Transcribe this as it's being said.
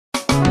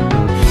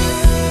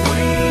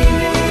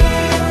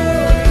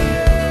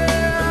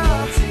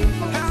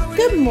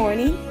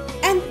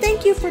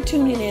for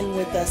tuning in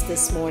with us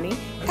this morning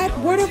at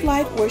Word of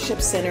Life Worship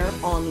Center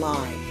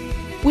online.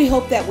 We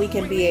hope that we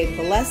can be a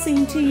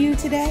blessing to you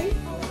today.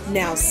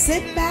 Now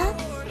sit back,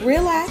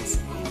 relax,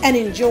 and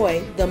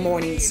enjoy the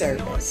morning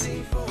service.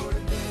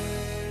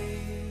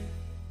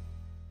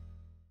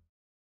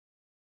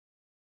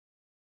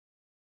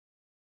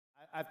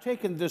 I've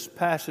taken this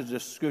passage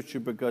of Scripture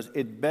because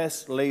it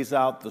best lays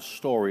out the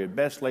story, it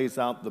best lays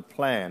out the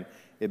plan,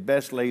 it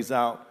best lays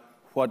out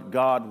what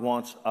God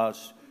wants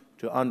us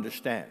to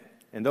understand.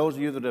 And those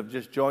of you that have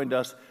just joined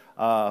us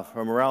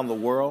from around the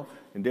world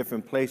in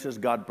different places,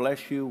 God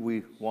bless you.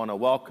 We want to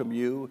welcome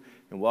you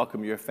and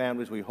welcome your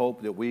families. We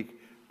hope that we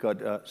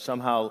could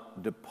somehow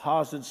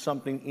deposit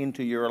something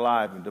into your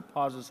life and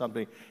deposit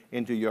something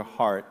into your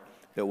heart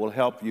that will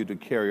help you to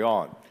carry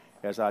on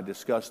as I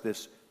discuss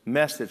this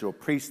message or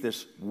preach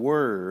this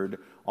word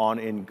on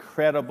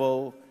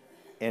incredible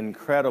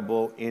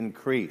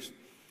increase.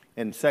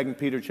 In 2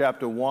 Peter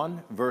chapter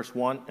 1, verse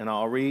 1, and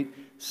I'll read,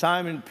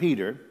 Simon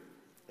Peter,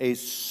 a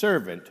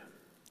servant,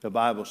 the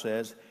Bible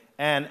says,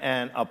 and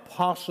an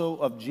apostle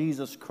of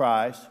Jesus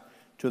Christ,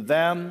 to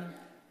them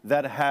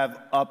that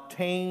have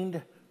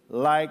obtained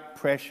like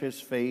precious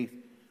faith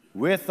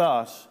with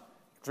us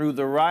through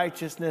the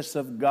righteousness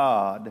of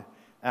God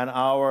and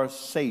our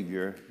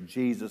Savior,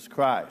 Jesus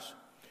Christ.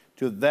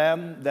 To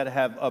them that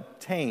have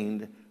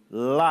obtained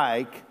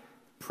like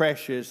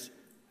precious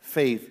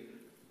faith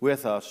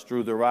with us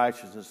through the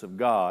righteousness of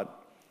God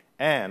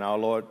and our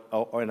Lord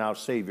and our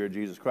Savior,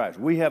 Jesus Christ.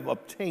 We have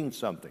obtained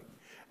something.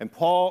 And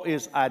Paul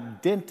is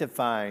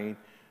identifying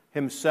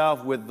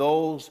himself with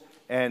those,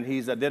 and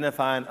he's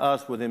identifying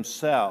us with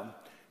himself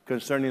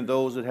concerning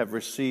those that have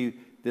received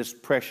this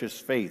precious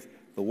faith,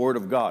 the Word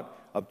of God,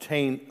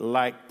 obtained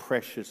like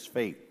precious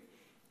faith.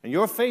 And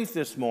your faith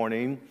this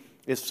morning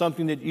is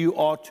something that you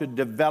ought to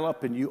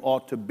develop and you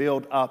ought to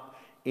build up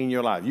in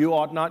your life. You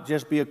ought not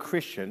just be a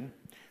Christian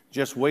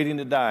just waiting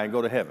to die and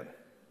go to heaven.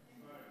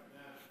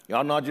 You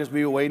ought not just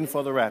be waiting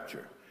for the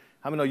rapture.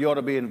 How many know you ought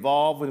to be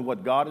involved in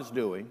what God is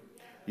doing?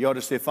 You ought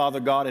to say, Father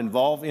God,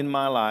 involve in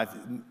my life.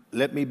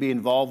 Let me be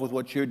involved with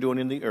what you're doing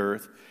in the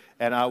earth,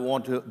 and I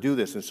want to do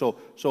this. And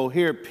so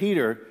here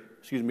Peter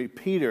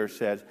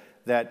says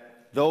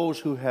that those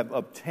who have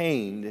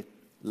obtained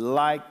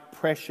like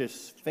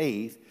precious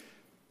faith,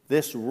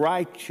 this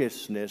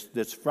righteousness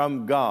that's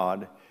from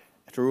God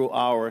through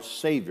our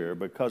Savior,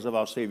 because of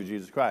our Savior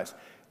Jesus Christ.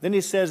 Then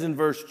he says in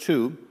verse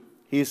 2,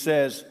 he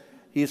says,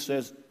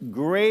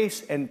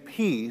 grace and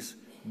peace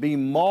be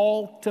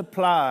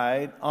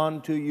multiplied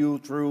unto you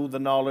through the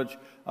knowledge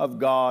of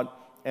God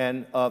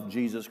and of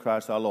Jesus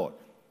Christ our Lord.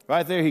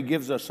 Right there he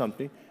gives us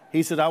something.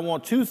 He said, I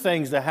want two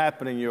things to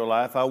happen in your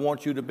life. I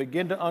want you to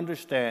begin to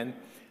understand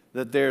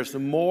that there's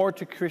more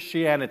to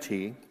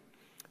Christianity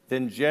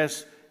than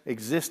just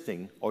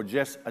existing or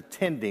just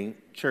attending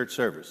church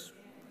service.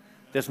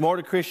 There's more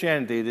to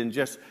Christianity than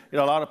just, a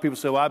lot of people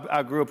say, well,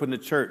 I grew up in the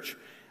church.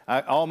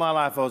 All my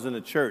life I was in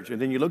the church.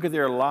 And then you look at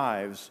their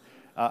lives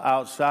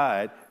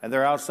outside, and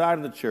they're outside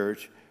of the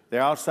church,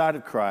 they're outside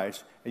of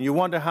Christ, and you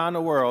wonder how in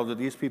the world that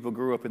these people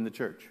grew up in the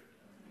church.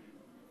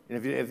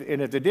 And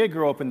if they did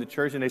grow up in the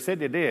church, and they said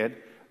they did,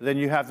 then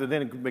you have to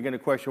then begin to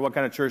question what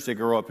kind of church they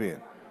grew up in.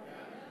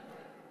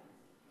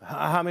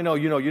 How many know,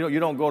 you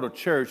don't go to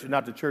church,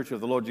 not the church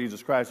of the Lord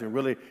Jesus Christ, and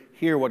really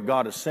hear what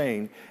God is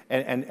saying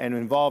and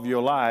involve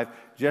your life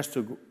just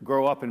to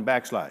grow up and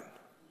backslide,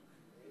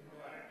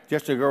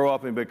 just to grow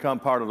up and become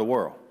part of the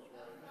world,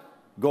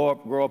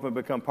 grow up and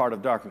become part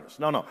of darkness.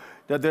 No.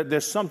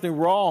 There's something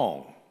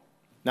wrong.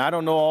 Now, I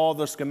don't know all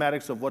the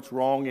schematics of what's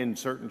wrong in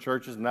certain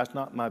churches, and that's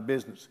not my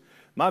business.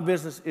 My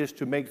business is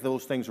to make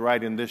those things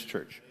right in this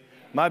church.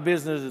 My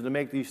business is to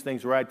make these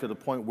things right to the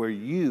point where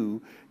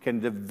you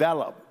can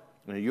develop,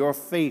 your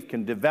faith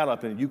can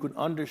develop, and you can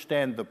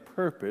understand the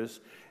purpose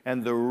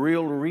and the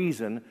real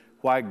reason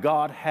why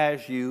God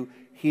has you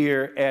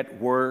here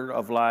at Word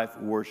of Life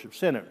Worship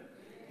Center.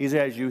 He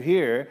has you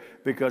here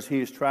because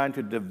he is trying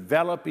to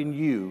develop in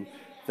you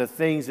the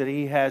things that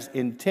he has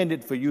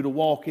intended for you to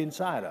walk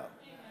inside of.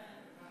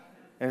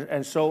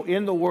 And so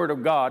in the Word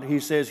of God, he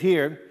says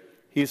here,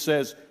 he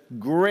says,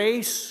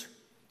 grace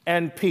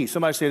and peace.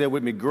 Somebody say that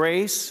with me.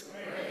 Grace.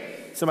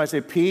 Somebody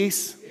say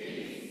peace.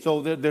 So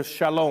there's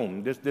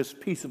shalom, this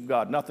peace of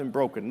God, nothing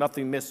broken,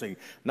 nothing missing,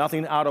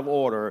 nothing out of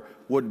order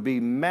would be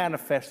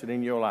manifested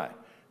in your life.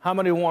 How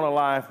many want a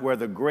life where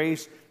the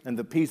grace and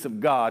the peace of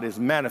God is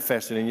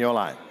manifested in your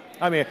life?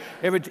 I mean,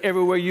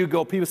 everywhere you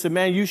go, people say,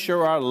 man, you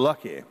sure are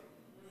lucky.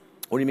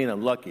 What do you mean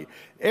I'm lucky?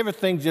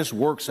 Everything just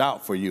works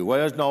out for you.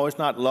 Well, no, it's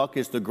not luck.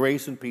 It's the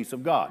grace and peace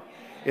of God.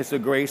 It's the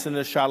grace and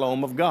the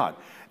shalom of God.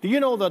 Do you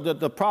know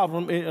that the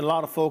problem in a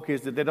lot of folk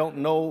is that they don't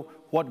know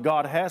what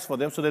God has for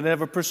them, so they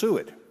never pursue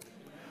it.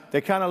 They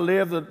kind of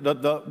live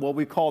what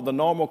we call the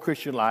normal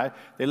Christian life.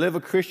 They live a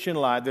Christian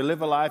life. They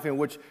live a life in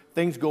which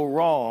things go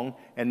wrong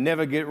and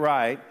never get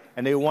right.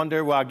 And they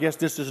wonder, well, I guess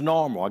this is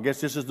normal. I guess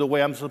this is the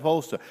way I'm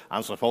supposed to.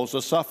 I'm supposed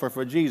to suffer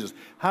for Jesus.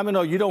 How many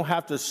know you don't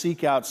have to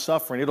seek out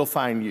suffering? It'll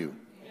find you.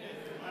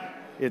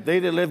 if they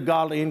that live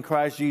godly in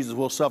Christ Jesus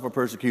will suffer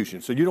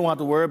persecution. So you don't have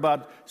to worry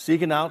about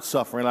seeking out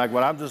suffering. Like,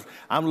 well,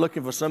 I'm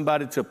looking for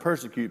somebody to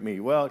persecute me.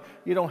 Well,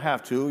 you don't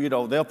have to. You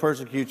know, they'll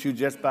persecute you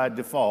just by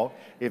default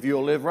if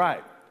you'll live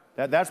right.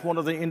 That's one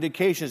of the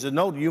indications to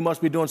know you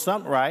must be doing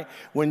something right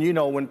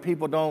when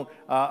people don't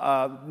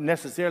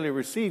necessarily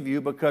receive you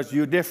because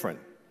you're different.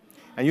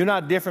 And you're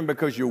not different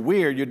because you're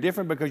weird. You're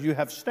different because you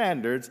have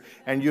standards,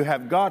 and you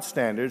have God's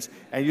standards,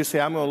 and you say,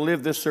 I'm going to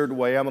live this certain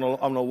way. I'm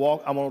going to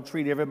walk. I'm going to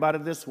treat everybody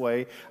this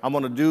way. I'm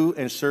going to do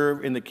and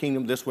serve in the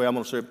kingdom this way. I'm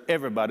going to serve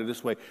everybody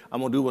this way. I'm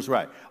going to do what's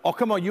right. Oh,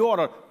 come on, you ought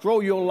to throw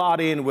your lot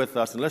in with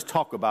us, and let's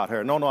talk about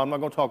her. No, I'm not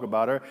going to talk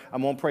about her.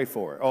 I'm going to pray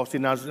for her. Oh, see,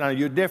 now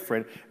you're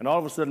different, and all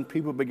of a sudden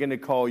people begin to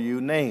call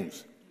you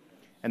names.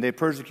 And they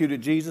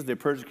persecuted Jesus. They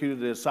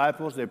persecuted the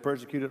disciples. They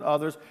persecuted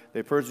others.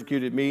 They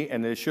persecuted me,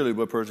 and they surely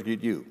will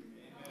persecute you.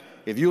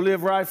 If you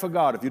live right for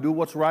God, if you do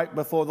what's right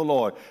before the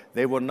Lord,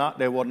 they will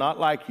not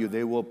like you.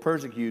 They will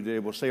persecute you. They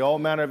will say all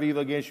manner of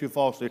evil against you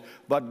falsely.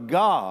 But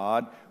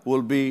God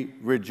will be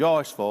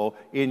rejoiceful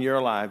in your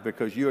life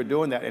because you are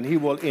doing that. And he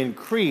will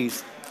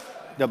increase.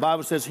 The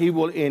Bible says he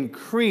will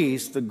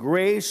increase the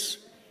grace.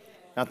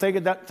 Now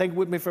think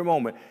with me for a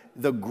moment.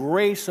 The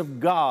grace of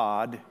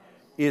God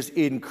is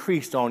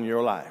increased on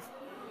your life.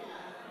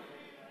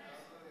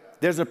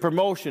 There's a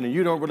promotion and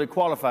you don't really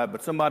qualify,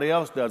 but somebody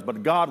else does.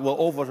 But God will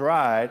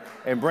override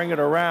and bring it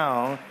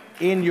around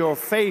in your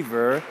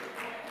favor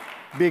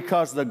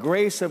because the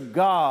grace of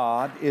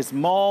God is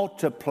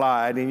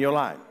multiplied in your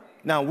life.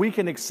 Now, we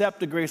can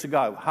accept the grace of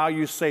God. How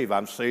you saved?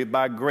 I'm saved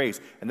by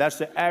grace. And that's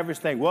the average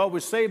thing. Well,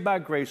 we're saved by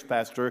grace,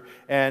 Pastor,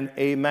 and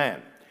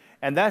amen.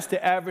 And that's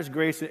the average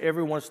grace that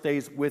everyone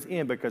stays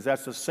within because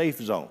that's a safe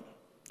zone.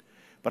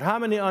 But how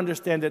many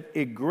understand that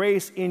a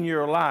grace in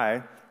your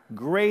life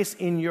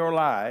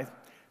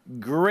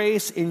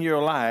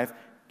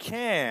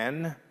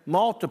can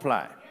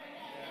multiply.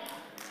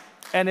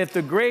 And if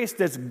the grace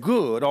that's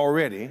good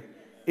already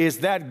is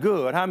that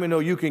good, how many know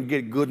you can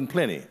get good and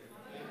plenty?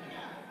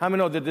 How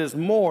many know that there's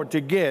more to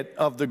get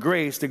of the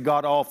grace that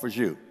God offers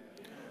you?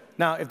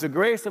 Now, if the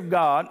grace of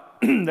God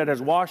that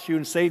has washed you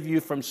and saved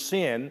you from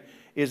sin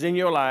is in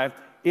your life,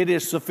 it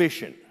is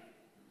sufficient.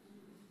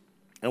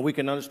 And we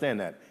can understand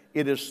that.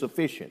 It is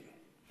sufficient.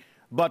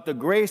 But the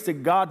grace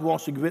that God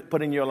wants to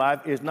put in your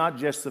life is not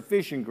just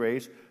sufficient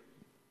grace,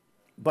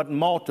 but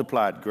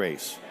multiplied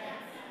grace.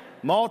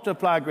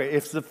 Multiplied grace.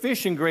 If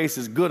sufficient grace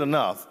is good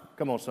enough,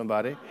 come on,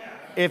 somebody.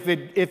 If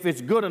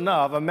it's good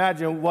enough,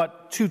 imagine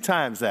what 2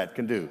 times that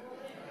can do.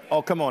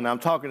 Oh, come on now, I'm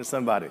talking to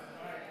somebody.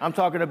 I'm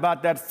talking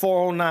about that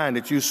 409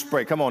 that you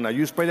spray. Come on now,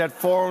 you spray that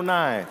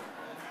 409.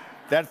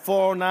 That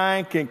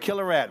 409 can kill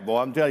a rat, boy.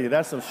 I'm telling you,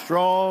 that's some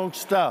strong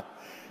stuff.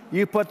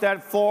 You put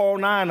that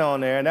 409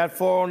 on there, and that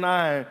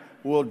 409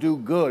 will do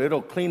good.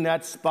 It'll clean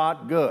that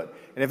spot good.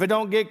 And if it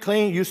don't get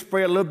clean, you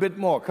spray a little bit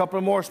more, a couple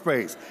of more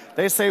sprays.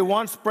 They say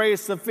 1 spray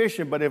is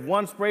sufficient, but if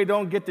 1 spray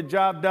don't get the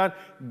job done,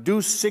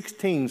 do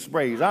 16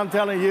 sprays. I'm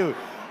telling you,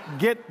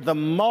 get the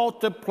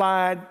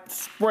multiplied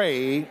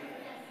spray.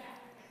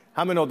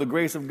 How many know the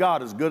grace of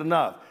God is good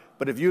enough?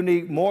 But if you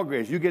need more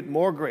grace, you get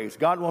more grace.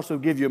 God wants to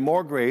give you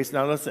more grace.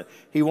 Now listen,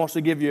 he wants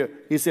to give you,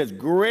 he says,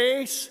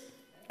 grace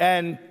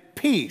and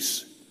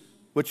peace,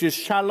 which is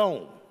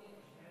shalom,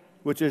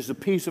 which is the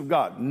peace of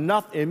God.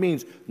 It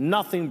means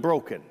nothing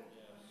broken,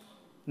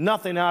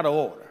 nothing out of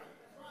order.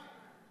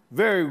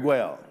 Very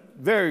well,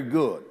 very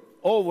good,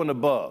 over and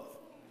above,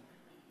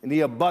 in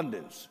the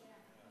abundance.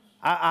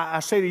 I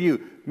say to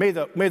you, may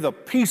the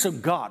peace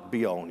of God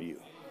be on you.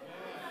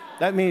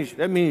 That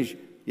means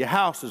your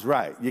house is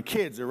right, your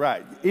kids are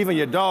right, even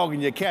your dog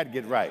and your cat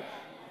get right.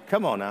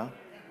 Come on now,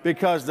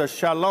 because the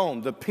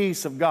shalom, the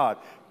peace of God,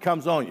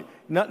 comes on you.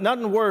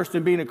 Nothing worse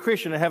than being a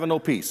Christian and having no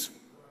peace.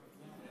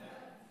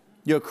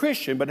 You're a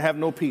Christian, but have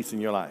no peace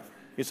in your life.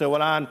 You say,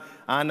 well,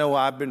 I know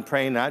I've been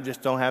praying, I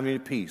just don't have any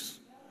peace.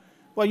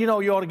 Well, you know,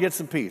 you ought to get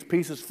some peace.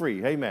 Peace is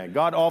free. Amen.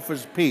 God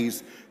offers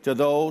peace to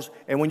those,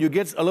 and when you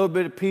get a little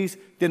bit of peace,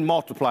 then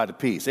multiply the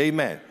peace.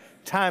 Amen.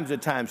 Times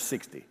it times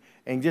 60.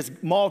 And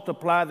just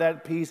multiply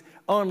that peace.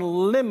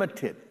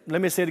 Unlimited.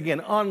 Let me say it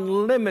again.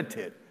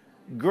 Unlimited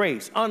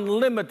grace.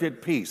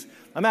 Unlimited peace.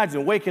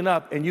 Imagine waking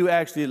up and you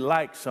actually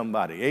like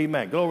somebody.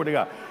 Amen. Glory to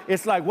God.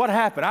 It's like, what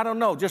happened? I don't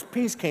know. Just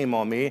peace came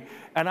on me,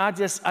 and I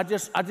just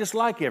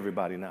like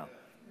everybody now.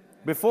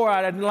 Before,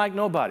 I didn't like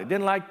nobody.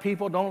 Didn't like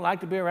people. Don't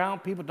like to be around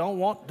people. Don't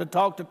want to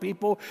talk to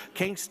people.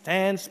 Can't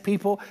stand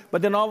people.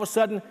 But then all of a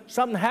sudden,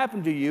 something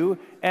happened to you,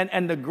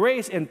 and the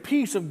grace and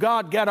peace of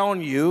God got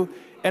on you,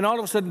 and all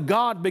of a sudden,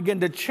 God began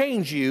to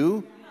change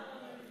you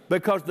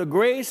because the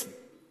grace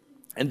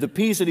and the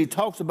peace that he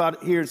talks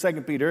about here in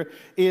 2 Peter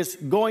is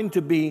going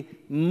to be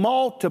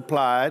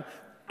multiplied.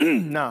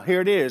 Now, here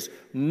it is,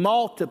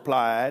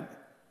 multiplied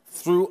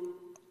through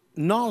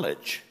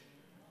knowledge.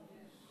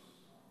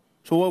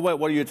 So what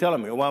are you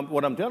telling me? Well,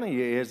 what I'm telling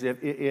you is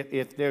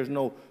if there's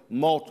no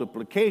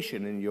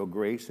multiplication in your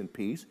grace and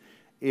peace,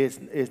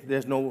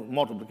 there's no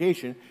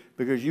multiplication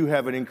because you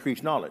have an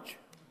increased knowledge.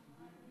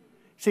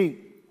 See,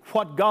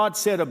 what God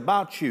said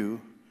about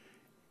you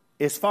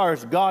as far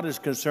as God is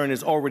concerned,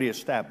 is already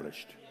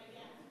established.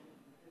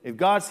 If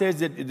God says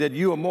that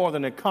you are more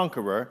than a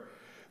conqueror,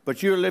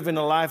 but you're living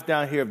a life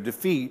down here of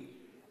defeat,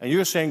 and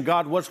you're saying,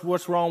 God,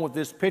 what's wrong with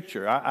this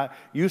picture?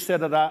 You said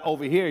that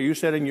over here, you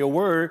said in your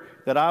word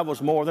that I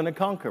was more than a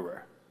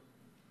conqueror.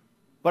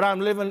 But I'm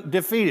living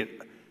defeated.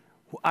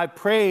 I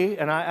pray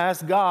and I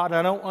ask God,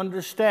 I don't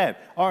understand.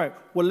 All right,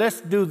 well, let's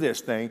do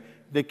this thing.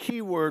 The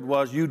key word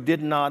was you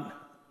did not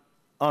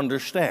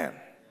understand.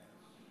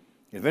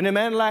 If any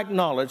man lack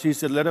knowledge, he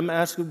said, let him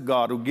ask of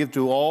God who give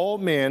to all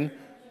men,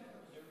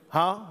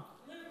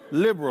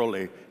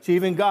 liberally. See,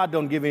 even God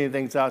don't give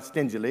anything out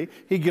stingily.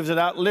 He gives it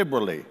out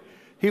liberally.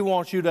 He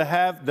wants you to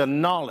have the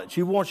knowledge.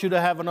 He wants you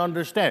to have an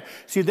understanding.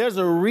 See, there's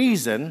a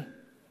reason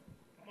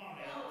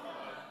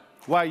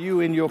why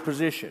you're in your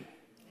position.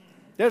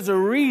 There's a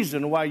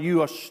reason why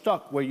you are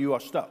stuck where you are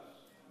stuck.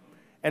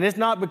 And it's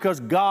not because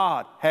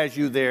God has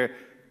you there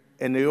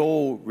in the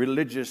old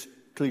religious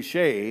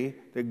cliche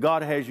that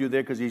God has you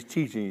there because he's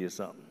teaching you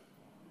something.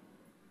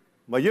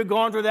 Well, you're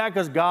going through that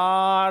because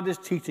God is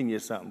teaching you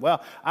something.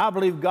 Well, I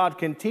believe God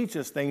can teach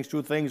us things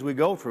through things we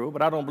go through,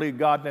 but I don't believe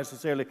God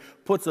necessarily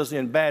puts us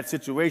in bad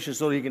situations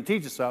so that he can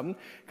teach us something,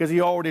 because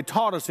he already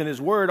taught us in his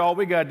word. All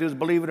we got to do is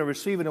believe it and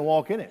receive it and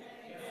walk in it.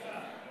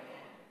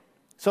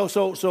 So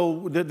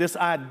this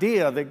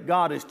idea that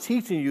God is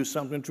teaching you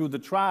something through the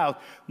trials,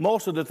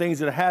 most of the things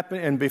that happen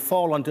and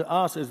befall unto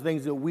us is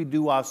things that we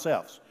do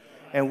ourselves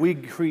and we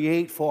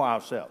create for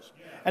ourselves.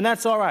 And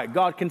that's all right.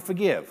 God can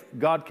forgive.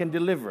 God can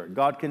deliver.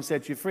 God can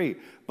set you free.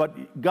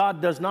 But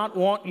God does not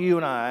want you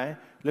and I,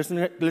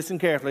 listen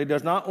carefully,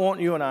 does not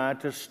want you and I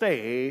to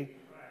stay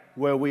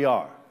where we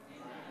are.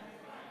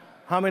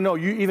 How many know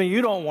even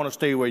you don't want to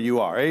stay where you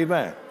are?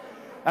 Amen.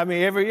 I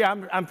mean, every year,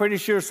 I'm pretty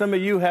sure some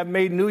of you have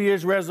made New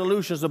Year's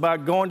resolutions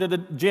about going to the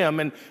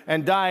gym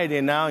and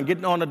dieting now and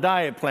getting on a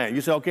diet plan. You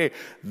say, okay,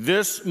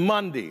 this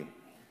Monday.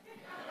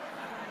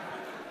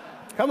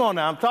 Come on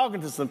now, I'm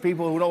talking to some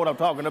people who know what I'm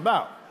talking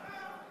about.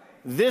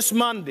 This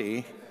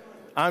Monday,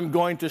 I'm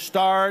going to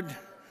start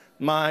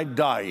my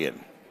diet.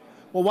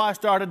 Well, why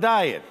start a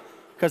diet?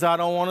 Because I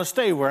don't want to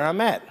stay where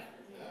I'm at.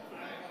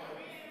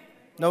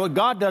 No,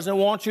 God doesn't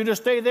want you to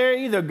stay there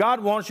either. God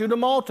wants you to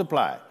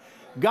multiply.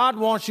 God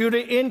wants you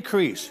to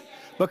increase,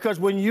 because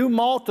when you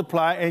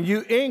multiply and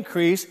you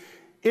increase,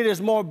 it is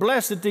more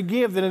blessed to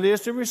give than it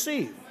is to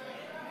receive.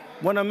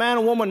 When a man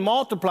or woman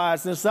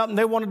multiplies in something,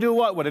 they want to do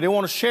what with it? They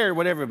want to share it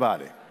with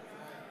everybody.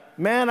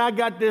 Man, I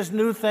got this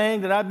new thing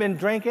that I've been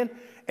drinking,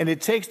 and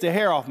it takes the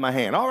hair off my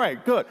hand. All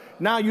right, good.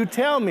 Now you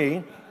tell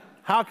me,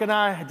 how can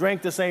I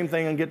drink the same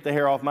thing and get the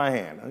hair off my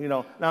hand? You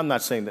know, now I'm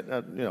not saying that,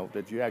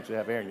 that you actually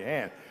have hair in your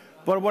hand.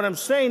 But what I'm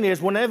saying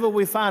is, whenever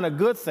we find a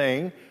good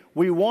thing,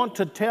 we want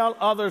to tell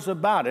others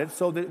about it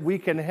so that we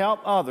can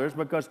help others,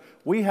 because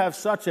we have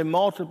such a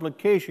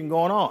multiplication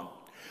going on.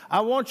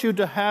 I want you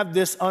to have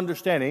this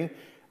understanding.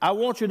 I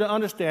want you to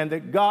understand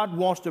that God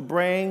wants to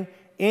bring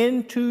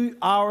into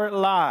our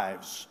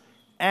lives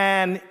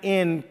an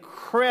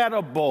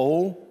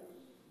incredible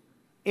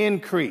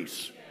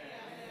increase.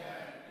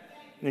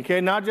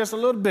 Okay, not just a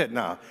little bit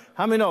now.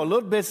 How many know a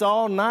little bit's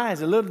all nice,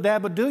 a little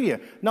dab will do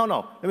you? No.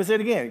 Let me say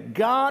it again.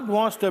 God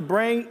wants to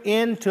bring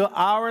into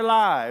our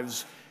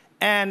lives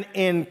an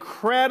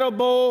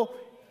incredible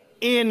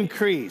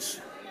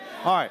increase.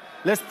 All right,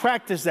 let's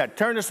practice that.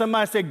 Turn to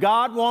somebody and say,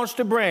 God wants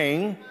to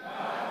bring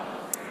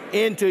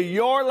into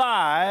your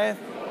life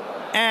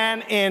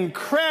an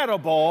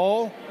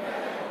incredible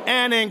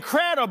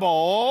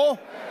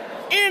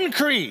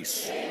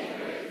increase.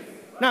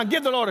 Now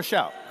give the Lord a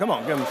shout. Come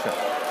on, give him a shout.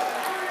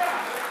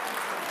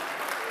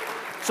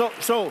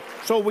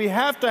 So we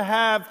have to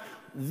have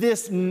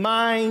this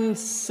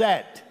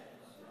mindset.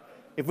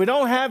 If we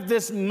don't have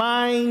this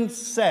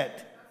mindset,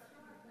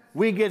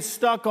 we get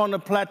stuck on the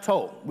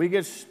plateau. We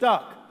get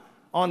stuck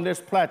on this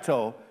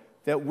plateau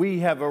that we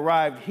have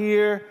arrived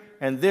here,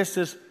 and this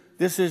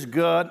is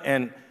good,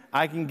 and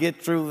I can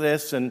get through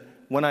this, and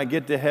when I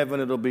get to heaven,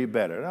 it'll be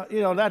better.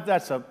 You know,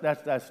 that's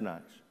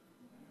nice.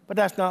 But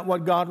that's not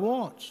what God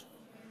wants.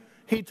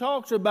 He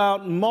talks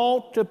about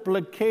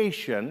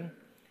multiplication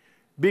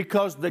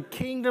because the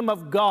kingdom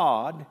of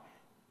God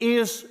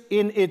is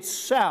in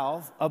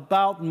itself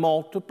about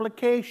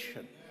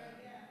multiplication.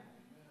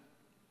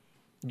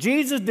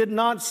 Jesus did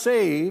not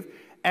save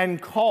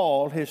and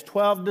call his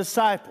 12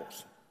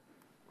 disciples,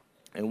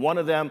 and one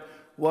of them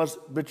was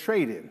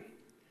betrayed him.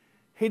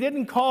 He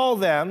didn't call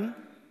them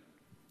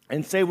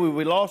and say, well,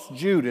 we lost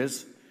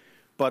Judas,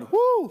 but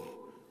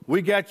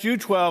we got you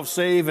 12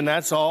 saved, and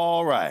that's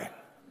all right.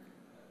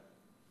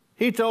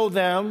 He told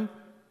them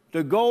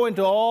to go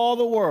into all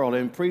the world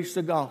and preach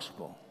the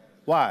gospel.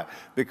 Why?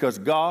 Because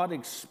God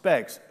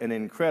expects an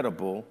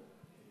incredible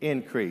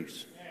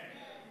increase.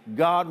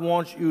 God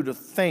wants you to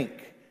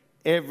think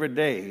every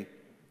day,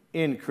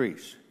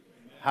 increase.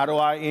 How do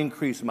I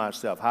increase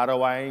myself? How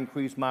do I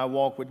increase my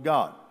walk with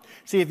God?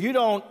 See, if you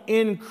don't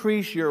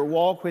increase your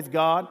walk with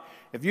God,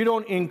 if you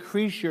don't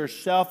increase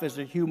yourself as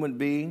a human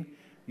being,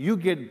 you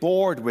get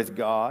bored with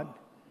God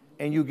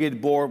and you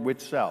get bored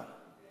with self.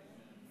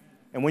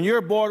 And when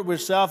you're bored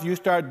with self, you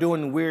start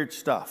doing weird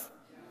stuff.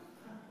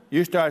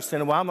 You start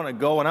saying, well, I'm going to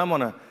go and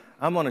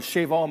I'm going to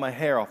shave all my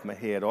hair off my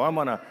head, or I'm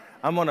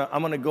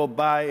going to go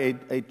buy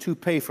a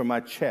toupee for my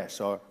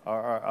chest, or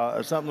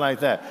something like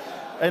that.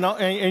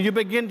 And you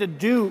begin to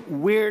do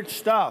weird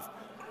stuff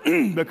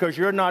because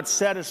you're not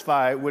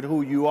satisfied with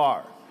who you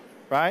are,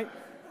 right?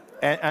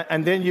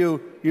 And then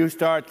you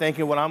start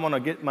thinking, well, I'm going to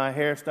get my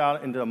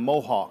hairstyle into a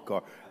mohawk,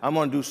 or I'm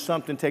going to do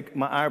something, take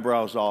my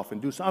eyebrows off,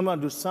 and I'm going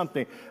to do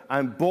something.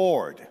 I'm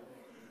bored.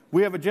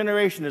 We have a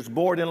generation that's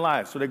bored in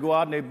life, so they go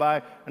out and they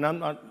buy, and I'm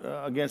not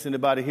against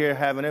anybody here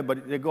having it,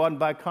 but they go out and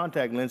buy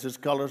contact lenses,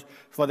 colors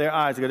for their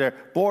eyes because they're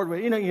bored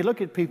with. You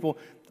look at people.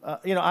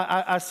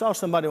 I saw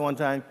somebody one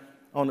time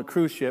on a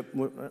cruise ship.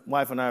 My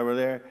wife and I were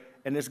there,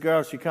 and this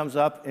girl, she comes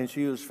up, and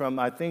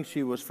I think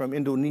she was from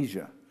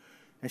Indonesia,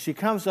 and she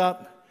comes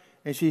up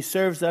and she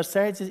serves us.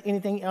 Says,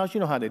 anything else? You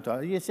know how they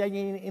talk. You say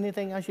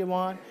anything else you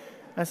want?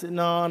 I said,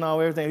 no,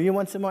 everything. You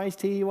want some iced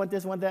tea? You want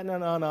this, want that?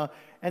 No.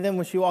 And then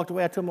when she walked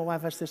away, I told my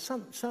wife, I said,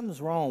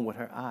 something's wrong with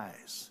her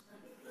eyes.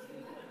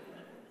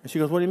 And she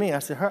goes, what do you mean? I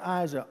said, her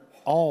eyes are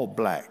all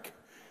black.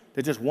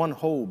 They're just one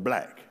whole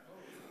black.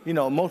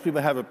 Most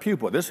people have a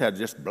pupil. This had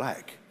just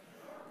black.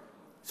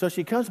 So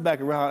she comes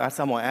back around. I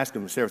said, I'm going to ask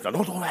him seriously.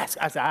 No, don't ask.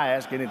 I said, I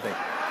ask anything.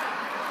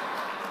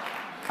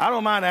 I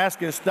don't mind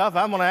asking stuff.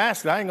 I'm going to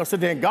ask her. I ain't going to sit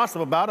there and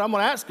gossip about it. I'm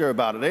going to ask her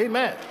about it.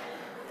 Amen.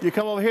 You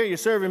come over here, you're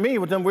serving me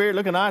with them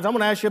weird-looking eyes. I'm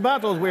going to ask you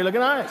about those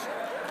weird-looking eyes.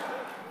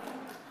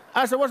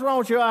 I said, what's wrong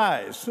with your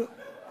eyes?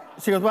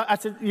 She goes, well, I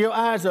said, your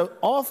eyes are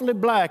awfully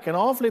black and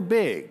awfully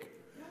big.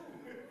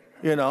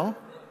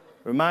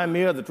 Remind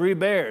me of the three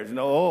bears.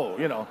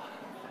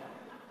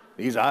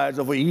 These eyes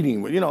are for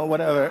eating,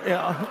 whatever.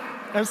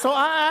 And so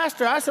I asked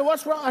her, I said,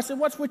 what's wrong? I said,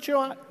 what's with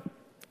your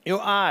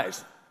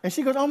eyes? And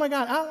she goes, oh, my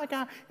God, I like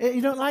eye. You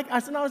don't like? I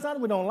said, no, it's not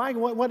we don't like.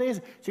 What is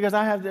it? She goes,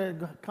 I have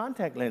the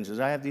contact lenses.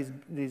 I have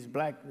these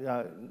black,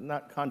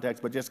 not contacts,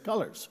 but just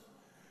colors.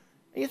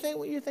 And you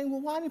think,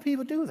 well, why do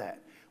people do that?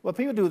 Well,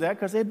 people do that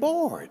because they're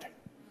bored.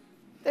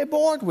 They're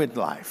bored with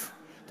life.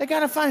 They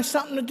got to find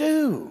something to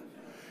do.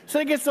 So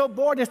they get so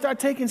bored, they start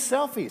taking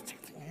selfies.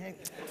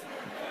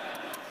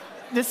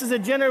 This is a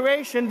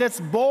generation that's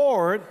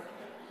bored.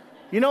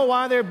 You know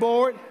why they're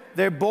bored?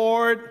 They're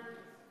bored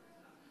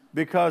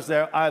because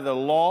they're either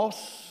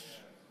lost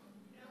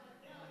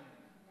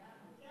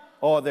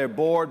or they're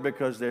bored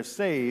because they're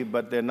saved,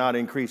 but they're not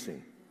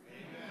increasing.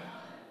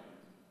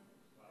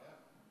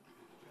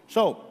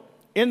 So,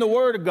 in the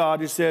Word of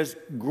God, it says,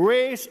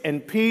 grace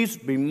and peace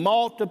be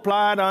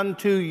multiplied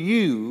unto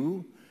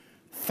you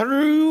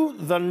through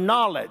the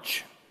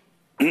knowledge.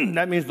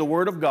 That means the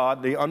Word of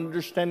God, the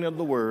understanding of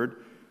the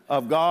Word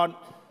of God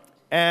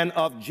and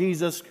of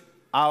Jesus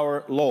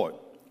our Lord.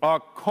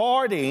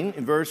 According,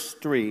 in verse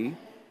 3,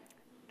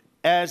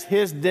 as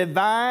his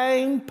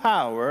divine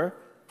power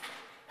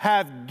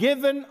have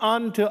given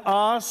unto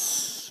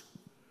us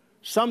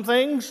some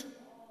things,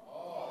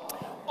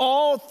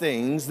 all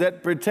things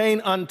that pertain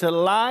unto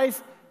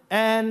life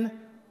and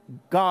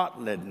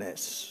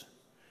godliness,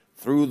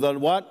 through the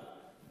what?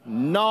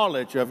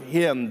 Knowledge of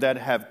him that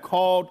have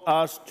called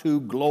us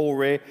to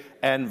glory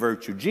and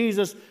virtue.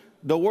 Jesus,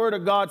 the Word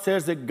of God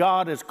says that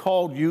God has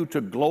called you to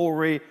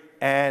glory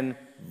and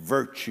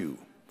virtue.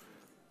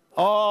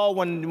 Oh,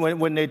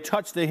 when they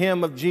touched the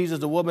hem of Jesus,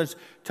 the woman's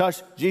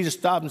touch, Jesus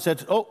stopped and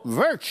said, oh,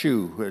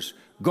 virtue has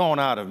gone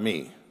out of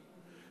me.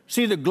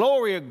 See, the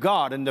glory of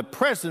God and the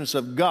presence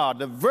of God,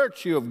 the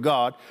virtue of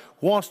God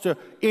wants to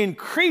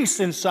increase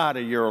inside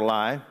of your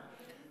life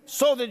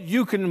so that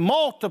you can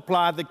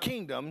multiply the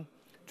kingdom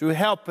to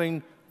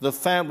helping the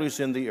families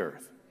in the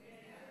earth.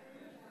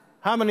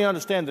 How many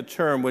understand the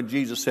term when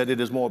Jesus said it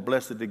is more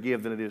blessed to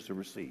give than it is to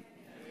receive?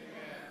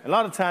 A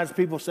lot of times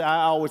people say,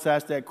 I always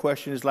ask that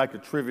question. It's like a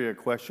trivia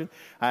question.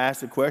 I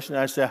ask the question,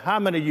 I say, how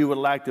many of you would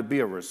like to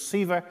be a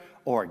receiver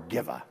or a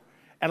giver?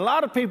 And a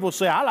lot of people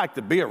say, I like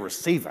to be a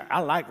receiver.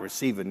 I like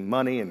receiving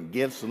money and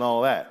gifts and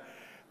all that.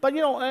 But,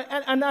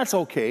 and that's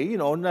okay.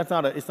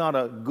 It's not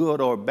a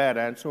good or bad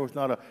answer. It's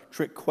not a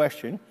trick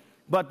question.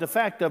 But the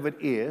fact of it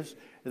is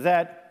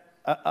that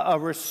a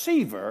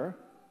receiver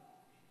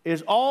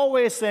is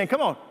always saying,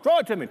 come on, throw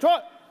it to me.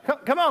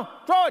 Come on,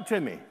 throw it to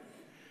me.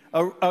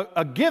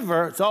 A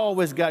giver has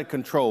always got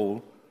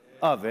control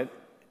of it.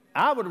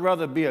 I would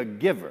rather be a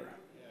giver.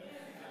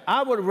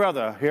 I would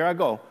rather, here I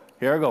go.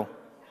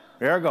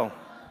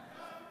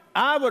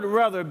 I would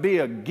rather be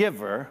a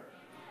giver,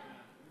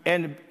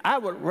 and now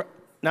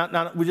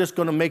we're just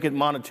going to make it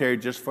monetary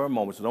just for a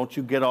moment, so don't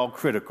you get all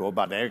critical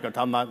about that. You're going to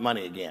talk about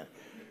money again.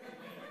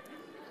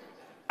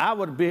 I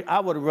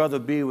would rather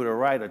be able to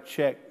write a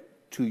check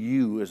to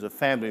you as a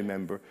family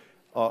member,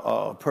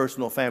 a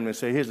personal family, and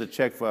say, here's a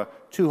check for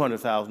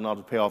 $200,000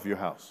 to pay off your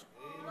house.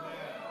 Amen.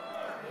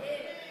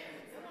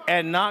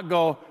 And not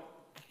go,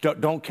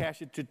 don't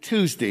cash it to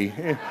Tuesday.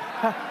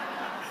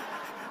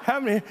 How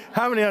many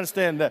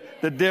understand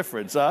the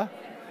difference, huh?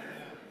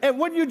 And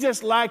wouldn't you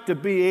just like to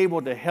be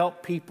able to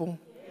help people?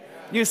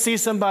 You see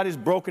somebody's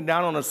broken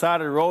down on the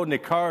side of the road and the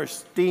car is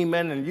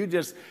steaming, and you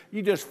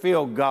just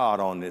feel God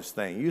on this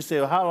thing. You say,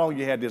 well, how long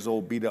you had this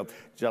old beat up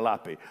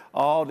jalopy?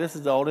 Oh, this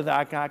is the oldest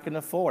I can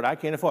afford. I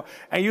can't afford.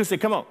 And you say,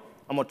 come on,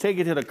 I'm going to take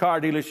you to the car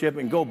dealership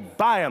and go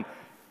buy them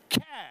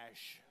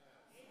cash,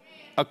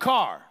 a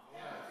car,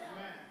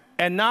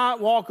 and not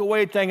walk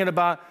away thinking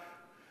about,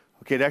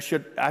 okay,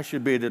 I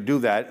should be able to do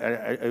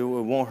that. It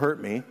won't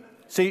hurt me.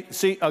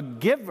 See, a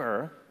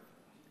giver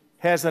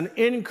has an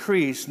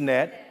increased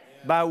net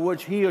by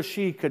which he or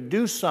she could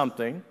do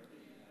something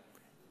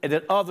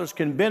that others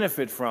can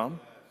benefit from.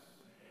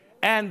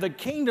 And the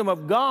kingdom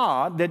of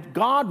God that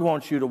God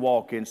wants you to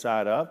walk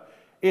inside of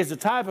is the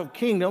type of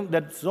kingdom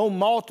that's so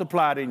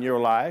multiplied in your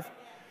life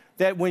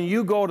that when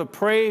you go to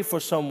pray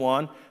for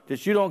someone,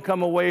 that you don't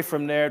come away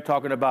from there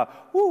talking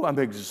about, ooh, I'm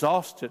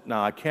exhausted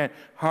now. I can't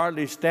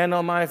hardly stand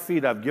on my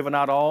feet. I've given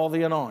out all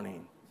the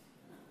anointing.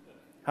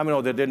 How many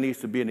know that there needs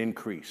to be an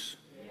increase?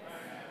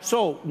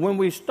 So when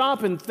we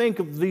stop and think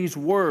of these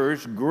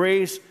words,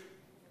 grace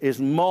is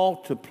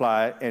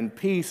multiplied and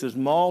peace is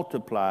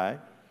multiplied,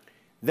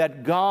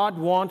 that God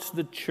wants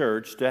the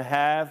church to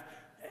have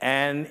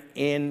an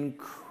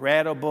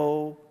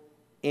incredible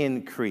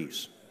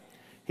increase.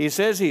 He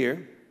says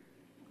here,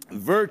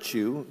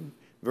 virtue,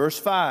 verse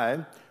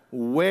 5,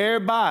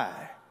 whereby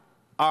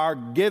are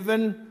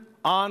given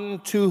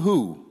unto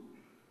who?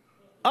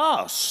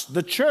 Us,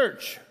 the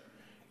church,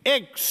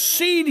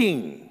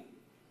 exceeding.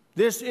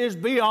 This is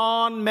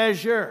beyond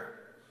measure.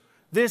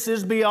 This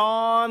is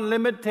beyond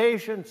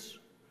limitations.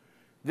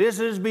 This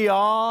is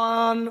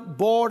beyond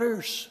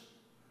borders.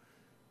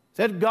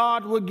 That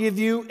God will give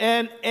you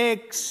an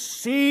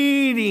exceeding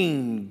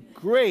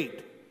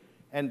great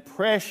and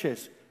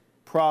precious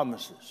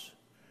promises.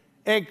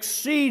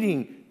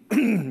 Exceeding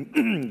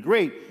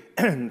great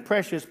and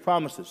precious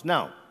promises.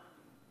 Now,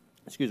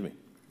 excuse me.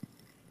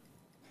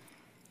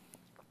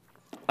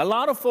 A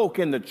lot of folk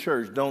in the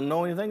church don't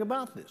know anything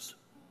about this.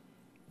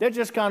 They're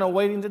just kind of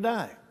waiting to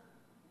die.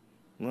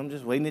 I'm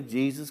just waiting till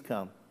Jesus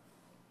come.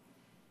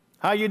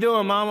 How you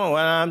doing, Mama?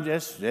 Well, I'm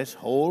just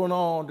holding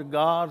on to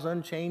God's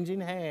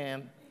unchanging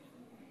hand.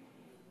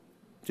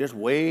 Just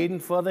waiting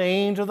for the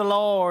angel of the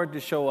Lord to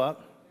show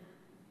up.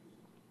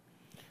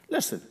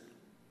 Listen,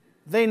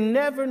 they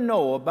never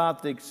know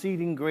about the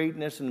exceeding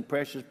greatness and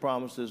precious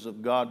promises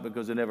of God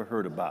because they never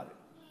heard about it.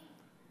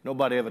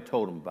 Nobody ever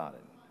told them about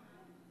it.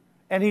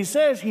 And he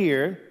says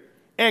here,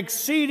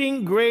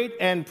 exceeding great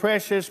and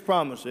precious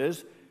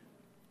promises,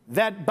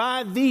 that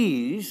by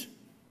these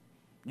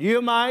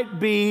you might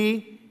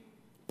be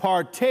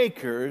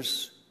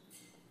partakers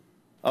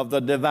of the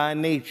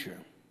divine nature.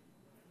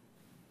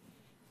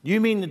 You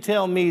mean to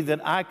tell me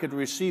that I could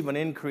receive an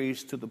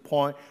increase to the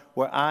point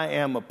where I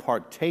am a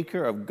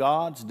partaker of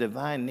God's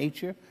divine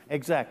nature?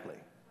 Exactly.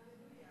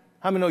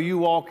 How many know you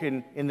walk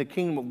in the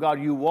kingdom of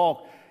God, you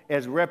walk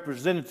as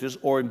representatives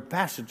or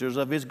ambassadors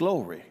of his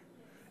glory?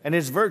 And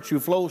his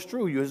virtue flows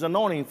through you. His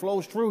anointing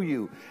flows through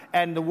you.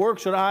 And the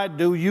works that I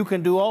do, you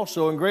can do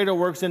also. And greater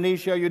works than these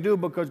shall you do,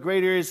 because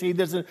greater is he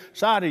that's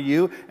inside of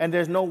you. And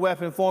there's no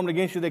weapon formed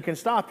against you that can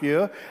stop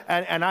you.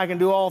 And I can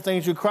do all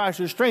things through Christ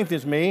who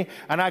strengthens me.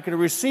 And I can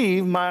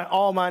receive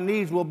all my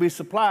needs will be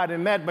supplied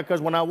and met, because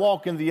when I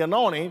walk in the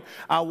anointing,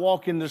 I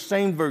walk in the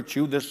same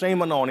virtue, the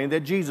same anointing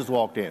that Jesus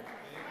walked in.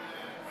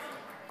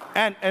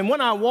 And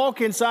when I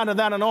walk inside of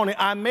that anointing,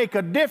 I make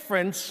a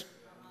difference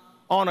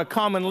on a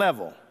common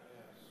level.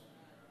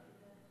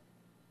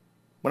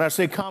 When I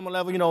say common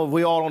level, you know, if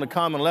we all on a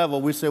common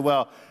level, we say,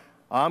 well,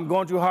 I'm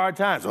going through hard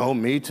times. Oh,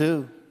 me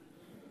too.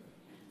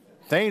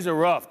 Things are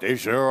rough. They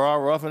sure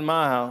are rough in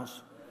my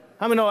house.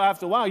 How many know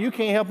after a while you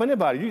can't help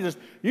anybody? You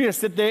just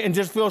sit there and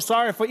just feel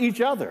sorry for each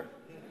other.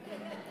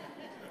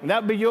 And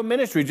that would be your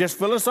ministry, just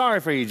feeling sorry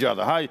for each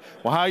other. How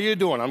are you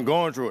doing? I'm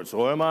going through it.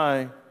 So am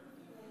I.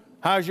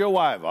 How's your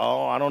wife?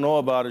 Oh, I don't know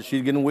about it.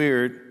 She's getting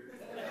weird.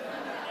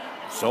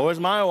 So is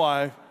my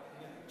wife.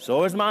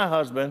 So is my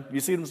husband.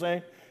 You see what I'm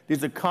saying?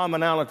 These are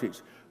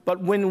commonalities.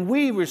 But when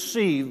we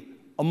receive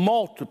a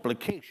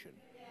multiplication,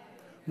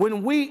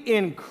 when we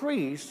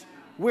increase,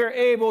 we're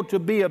able to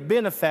be a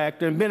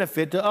benefactor and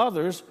benefit to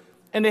others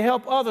and to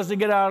help others to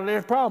get out of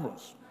their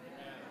problems.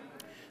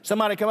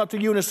 Somebody come up to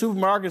you in a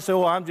supermarket and say,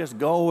 oh,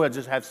 I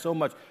just have so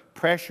much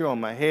pressure on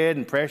my head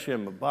and pressure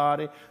in my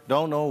body,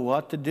 don't know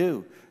what to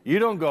do. You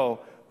don't go,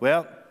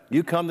 well,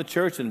 you come to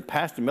church and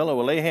Pastor Miller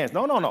will lay hands.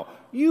 No.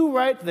 You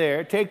right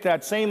there take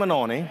that same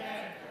anointing,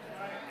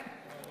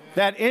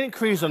 that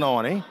increase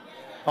anointing.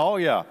 Oh,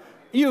 yeah.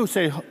 You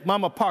say,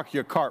 Mama, park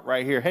your cart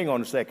right here. Hang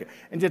on a second.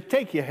 And just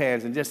take your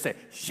hands and just say,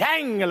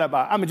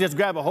 Shangalaba. I mean, just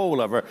grab a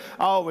hold of her.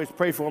 I always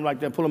pray for them like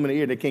that, pull them in the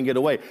ear, they can't get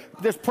away.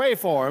 Just pray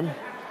for them.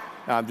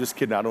 No, I'm just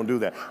kidding. I don't do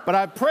that. But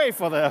I pray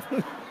for them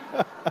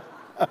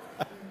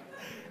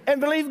and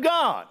believe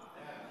God.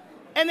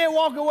 And they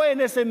walk away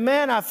and they say,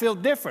 man, I feel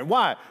different.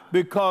 Why?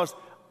 Because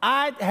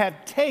I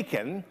have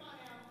taken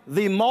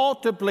the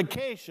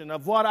multiplication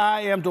of what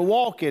I am to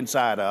walk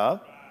inside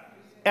of,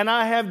 and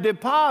I have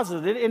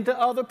deposited it into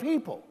other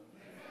people.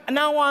 And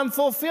now I'm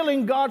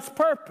fulfilling God's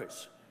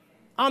purpose.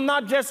 I'm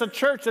not just a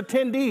church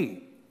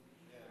attendee.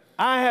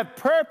 I have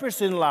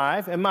purpose in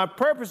life, and my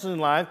purpose in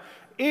life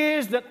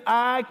is that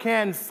I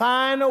can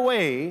find a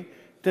way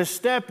to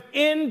step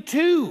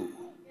into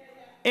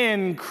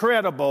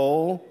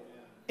incredible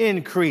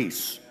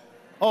increase.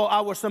 Oh,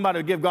 I wish somebody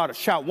would give God a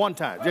shout one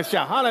time. Just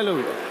shout,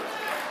 hallelujah.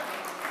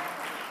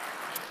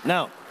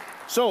 Now,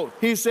 so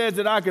he says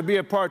that I could be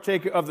a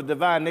partaker of the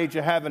divine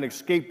nature, having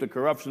escaped the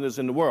corruption that's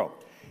in the world.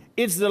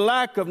 It's the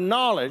lack of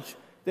knowledge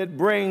that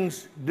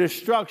brings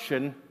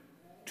destruction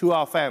to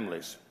our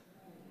families.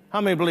 How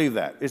many believe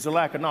that? It's the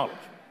lack of knowledge.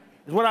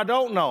 It's what I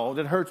don't know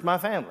that hurts my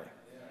family.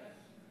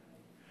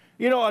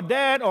 You know, a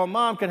dad or a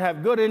mom can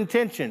have good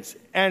intentions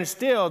and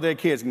still their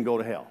kids can go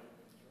to hell.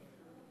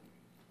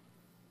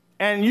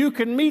 And you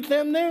can meet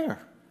them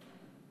there.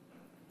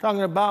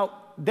 Talking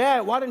about,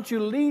 Dad, why didn't you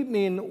lead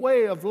me in the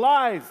way of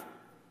life?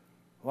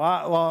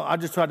 Well, I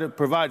just tried to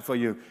provide for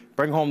you.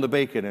 Bring home the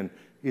bacon. And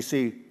you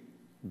see,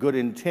 good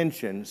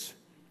intentions,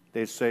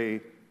 they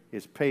say,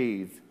 is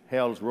paved.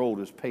 Hell's road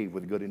is paved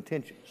with good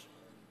intentions.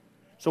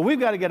 So we've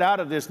got to get out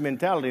of this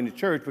mentality in the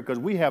church because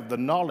we have the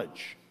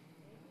knowledge.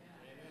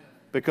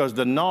 Because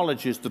the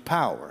knowledge is the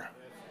power.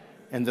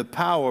 And the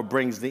power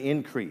brings the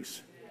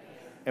increase.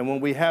 And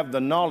when we have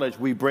the knowledge,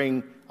 we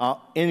bring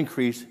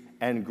increase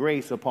and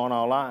grace upon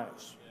our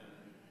lives.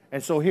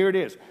 And so here it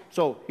is.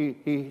 So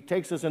he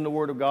takes us in the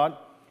Word of God,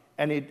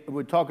 and he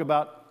would talk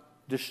about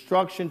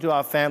destruction to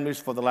our families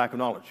for the lack of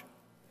knowledge.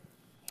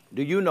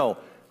 Do you know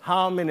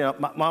how many,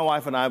 my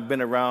wife and I have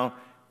been around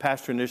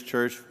pastoring this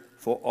church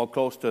for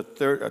close to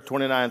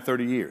 29,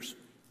 30 years.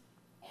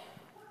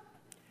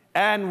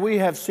 And we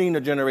have seen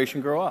a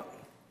generation grow up.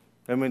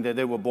 I mean,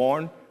 they were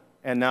born,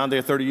 and now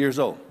they're 30 years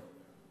old.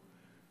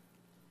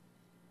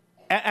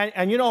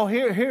 And you know,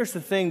 here's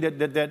the thing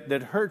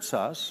that hurts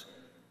us,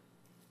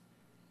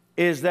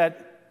 is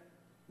that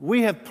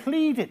we have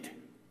pleaded.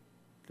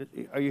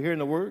 Are you hearing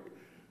the word?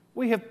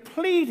 We have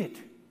pleaded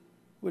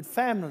with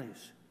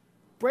families.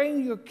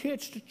 Bring your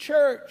kids to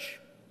church.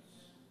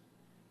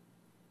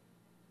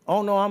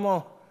 Oh, no, I'm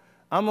going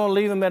to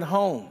leave them at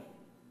home.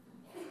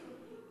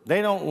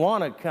 They don't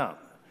want to come.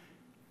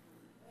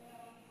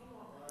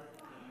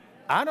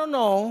 I don't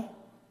know,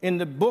 in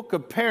the book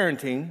of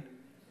parenting,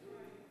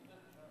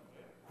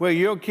 where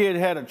your kid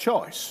had a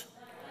choice.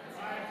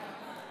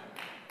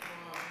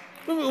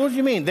 What do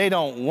you mean they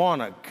don't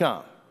want to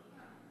come?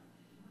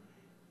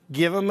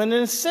 Give them an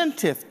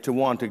incentive to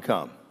want to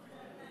come.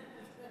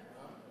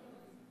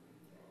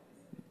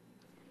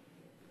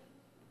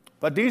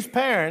 But these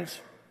parents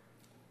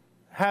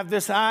have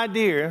this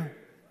idea,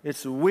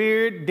 it's a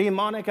weird,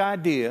 demonic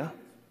idea,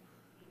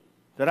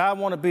 that I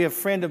want to be a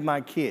friend of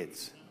my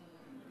kids.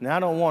 Now, I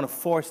don't want to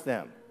force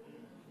them.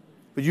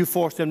 But you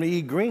force them to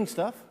eat green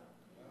stuff.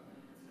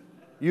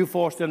 You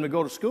force them to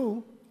go to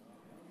school.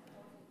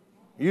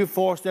 You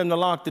force them to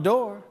lock the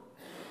door.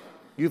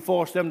 You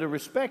force them to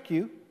respect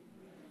you.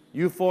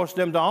 You force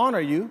them to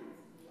honor you.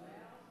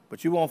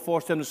 But you won't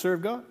force them to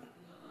serve God.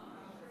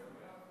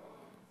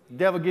 The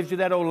devil gives you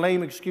that old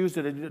lame excuse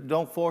that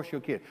don't force your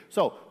kid.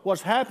 So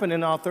what's happened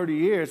in our 30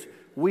 years,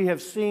 we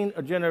have seen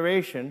a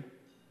generation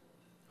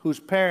whose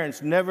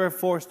parents never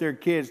forced their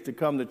kids to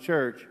come to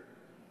church,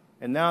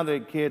 and now their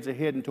kids are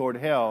heading toward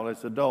hell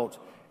as adults,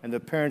 and the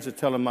parents are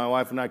telling my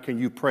wife and I, can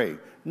you pray?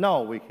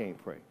 No, we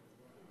can't pray.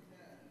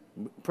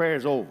 Prayer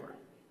is over.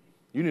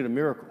 You need a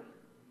miracle.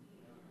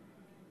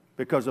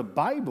 Because the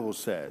Bible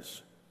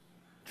says,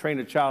 train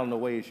a child in the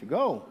way he should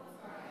go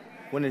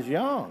when he's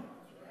young.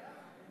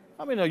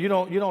 I mean, no, you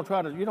don't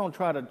try to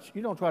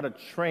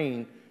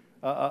train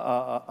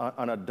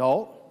an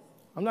adult.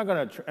 I'm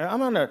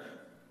going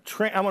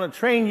to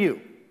train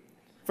you.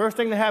 First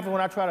thing that happens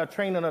when I try to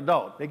train an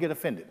adult, they get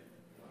offended.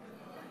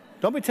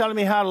 Don't be telling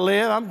me how to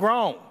live. I'm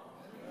grown.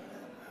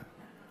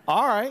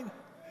 All right.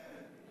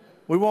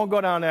 We won't go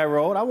down that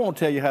road. I won't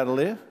tell you how to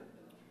live.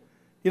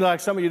 You know,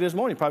 like some of you this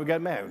morning probably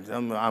got mad.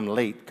 I'm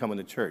late coming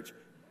to church.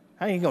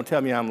 How are you going to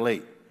tell me I'm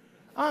late?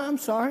 I'm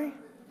sorry.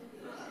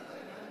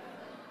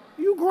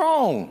 You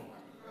grown.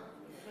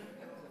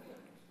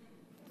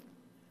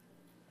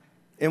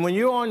 And when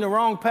you're on the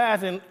wrong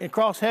path and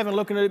across heaven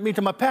looking at me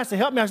to my pastor,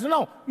 help me, I said,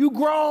 no, you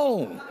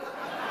grown.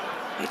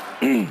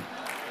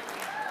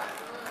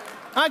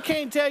 I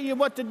can't tell you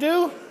what to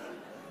do.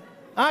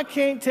 I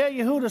can't tell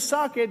you who to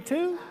sock it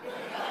to.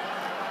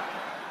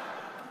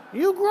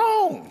 You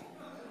grown.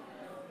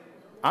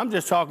 I'm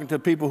just talking to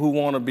people who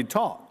want to be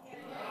taught.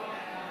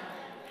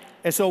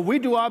 And so we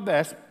do our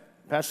best,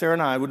 Pastor Sarah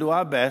and I, we do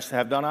our best,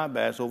 have done our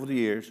best over the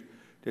years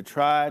to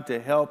try to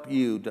help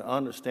you to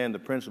understand the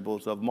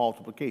principles of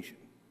multiplication.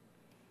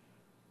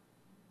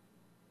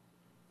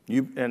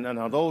 And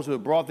those who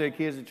have brought their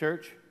kids to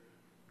church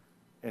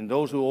and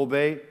those who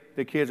obey,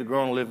 their kids are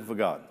growing and living for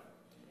God.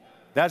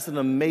 That's an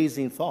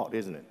amazing thought,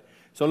 isn't it?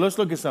 So let's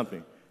look at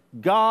something.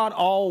 God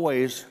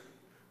always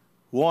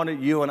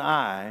wanted you and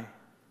I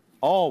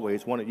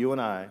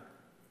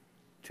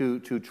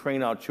to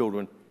train our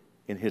children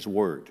in his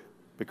word,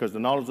 because the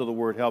knowledge of the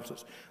word helps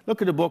us.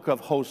 Look at the book of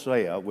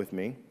Hosea with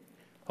me.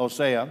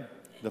 Hosea,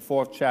 the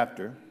 4th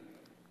chapter.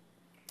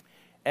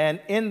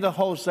 And in the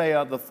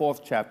Hosea, the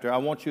 4th chapter, I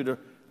want you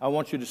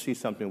to see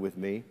something with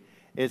me.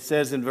 It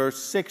says in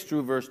verse 6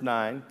 through verse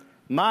 9,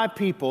 my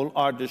people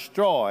are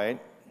destroyed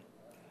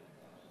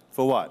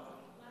for what?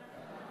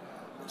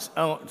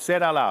 Say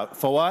it out loud.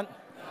 For what?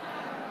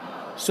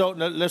 So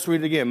let's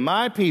read it again.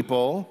 My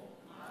people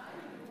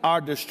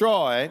are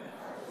destroyed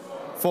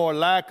for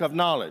lack of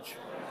knowledge.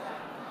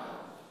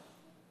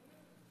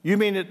 You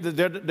mean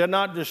that they're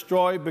not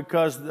destroyed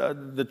because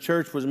the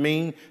church was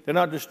mean? They're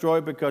not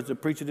destroyed because the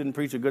preacher didn't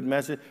preach a good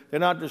message?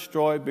 They're not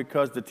destroyed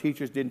because the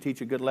teachers didn't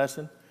teach a good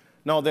lesson?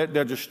 No,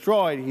 they're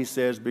destroyed, he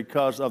says,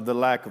 because of the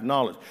lack of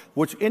knowledge,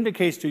 which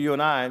indicates to you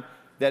and I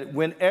that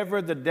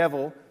whenever the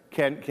devil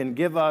can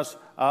give us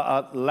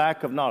a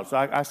lack of knowledge. So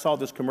I saw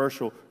this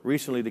commercial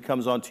recently that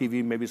comes on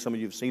TV. Maybe some of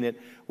you have seen it,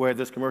 where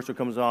this commercial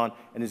comes on,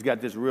 and he's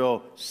got this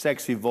real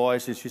sexy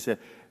voice, and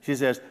she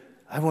says,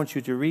 I want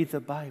you to read the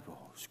Bible,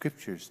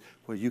 scriptures,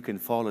 where you can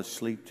fall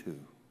asleep to.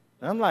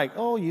 And I'm like,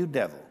 oh, you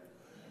devil.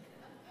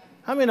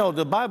 How many know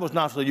the Bible's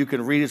not so you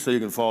can read it so you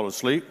can fall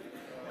asleep?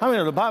 How many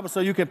know the Bible so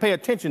you can pay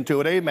attention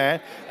to it,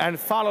 amen, and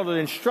follow the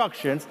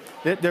instructions?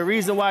 The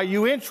reason why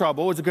you're in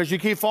trouble is because you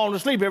keep falling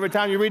asleep every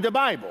time you read the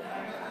Bible.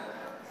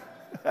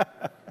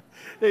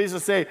 They used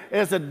to say,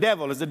 it's a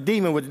devil, it's a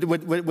demon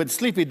with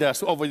sleepy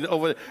dust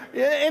over.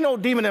 Ain't no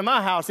demon in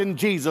my house in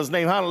Jesus'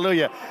 name,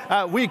 hallelujah.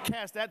 We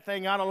cast that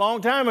thing out a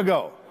long time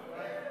ago.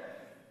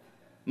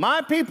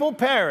 My people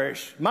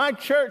perish, my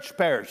church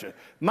perishes,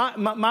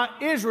 my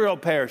Israel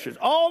perishes.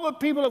 All the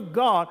people of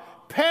God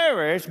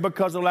perish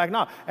because of lack of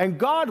knowledge. And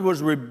God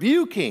was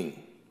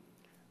rebuking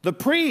the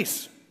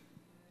priests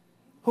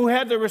who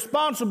had the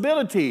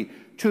responsibility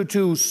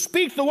to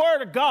speak the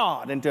word of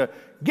God and to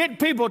get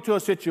people to a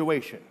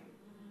situation.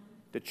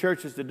 The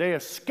churches today are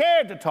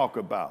scared to talk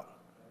about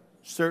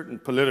certain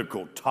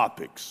political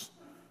topics.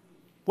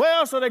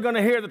 Well, so they're going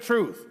to hear the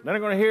truth. They're not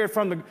going to hear it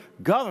from the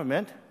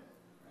government.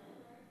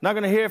 Not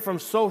going to hear it from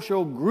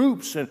social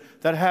groups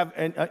that have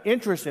an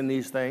interest in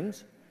these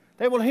things.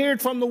 They will hear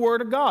it from the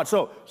word of God.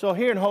 So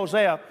here in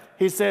Hosea,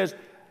 he says,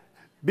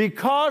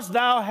 because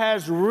thou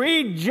hast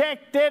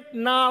rejected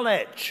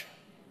knowledge.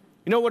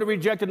 You know what a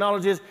rejected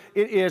knowledge is?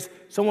 It is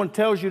someone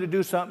tells you to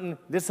do something,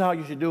 this is how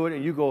you should do it,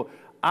 and you go,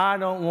 I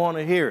don't want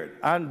to hear it.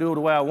 I do it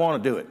the way I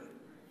want to do it.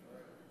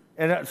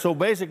 And so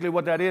basically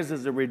what that is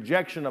a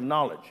rejection of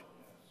knowledge.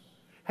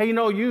 Hey, you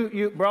know,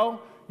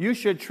 you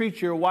should treat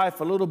your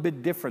wife a little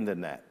bit different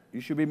than that.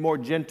 You should be more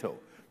gentle.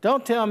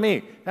 Don't tell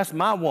me, that's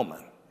my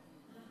woman.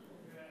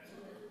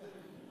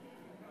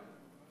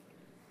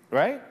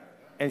 Right?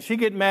 And she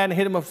get mad and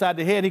hit him upside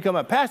the head. He come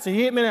up, Pastor,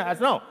 he hit me. I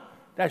said, no,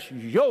 that's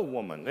your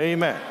woman.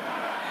 Amen.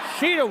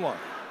 She the one.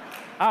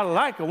 I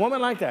like a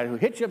woman like that who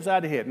hits you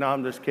upside the head. No,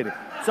 I'm just kidding.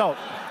 So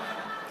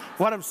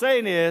what I'm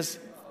saying is,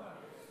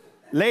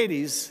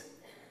 ladies,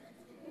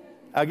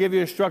 I'll give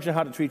you instruction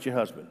how to treat your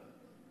husband.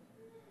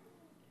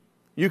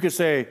 You can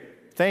say,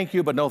 thank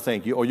you, but no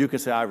thank you. Or you can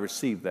say, I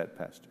received that,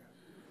 Pastor.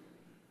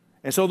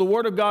 And so the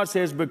word of God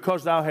says,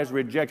 because thou hast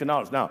rejected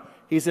knowledge. Now,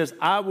 he says,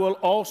 I will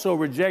also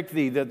reject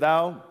thee, that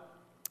thou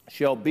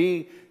shalt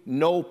be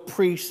no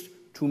priest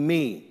to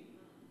me.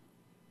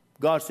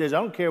 God says, I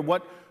don't care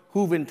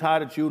who've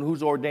entitled you and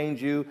who's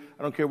ordained you.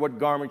 I don't care what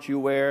garment you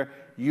wear.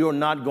 You're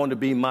not going to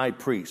be my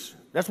priest.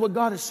 That's what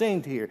God is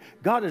saying here.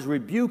 God is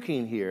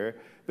rebuking here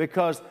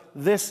because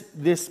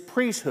this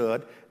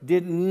priesthood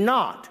did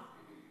not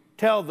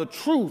tell the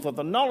truth of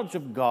the knowledge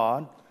of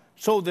God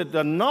so that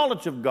the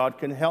knowledge of God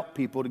can help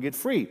people to get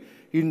free.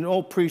 You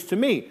no priest to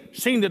me,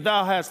 seeing that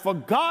thou hast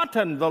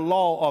forgotten the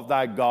law of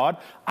thy God,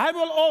 I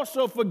will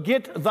also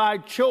forget thy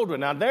children.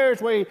 Now there's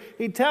where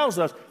he tells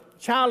us,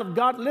 child of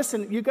God,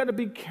 listen, you got to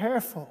be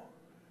careful.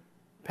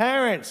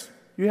 Parents,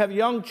 you have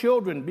young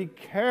children, be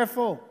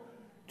careful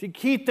to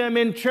keep them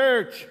in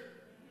church.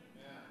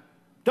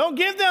 Don't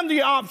give them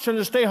the option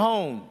to stay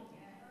home.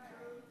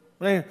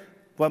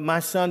 But my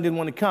son didn't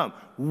want to come.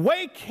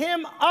 Wake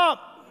him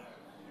up.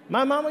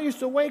 My mama used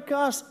to wake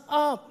us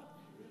up.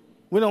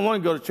 We don't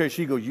want to go to church.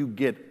 She goes, you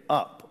get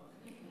up.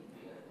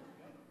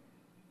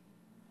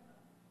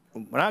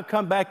 When I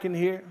come back in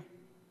here,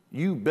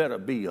 you better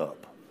be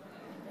up.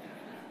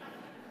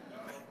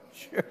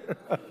 Sure.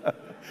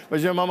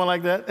 Was your mama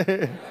like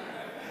that?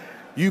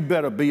 You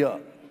better be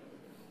up.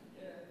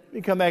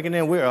 You come back in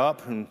there, we're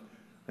up, and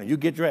you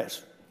get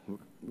dressed.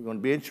 We're going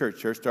to be in church.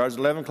 Church starts at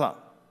 11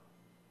 o'clock.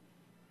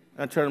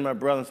 I turn to my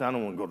brother and say, I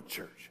don't want to go to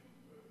church.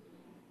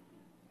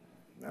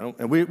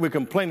 And we're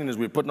complaining as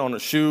we're putting on the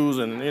shoes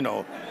and,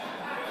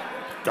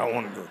 don't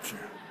want to go to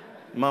church.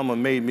 Mama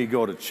made me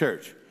go to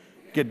church.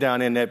 Get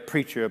down in that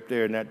preacher up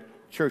there in that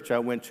church I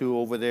went to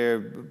over there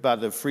by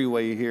the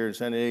freeway here in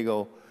San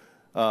Diego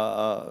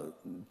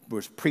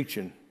was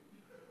preaching.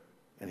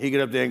 And he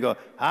get up there and go,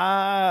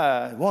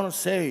 I want to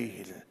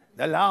say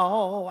the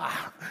law.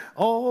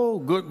 Oh,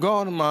 good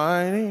God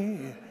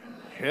Almighty.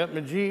 Help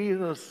me,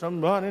 Jesus.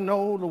 Somebody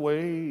know the way.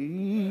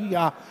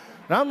 And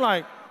I'm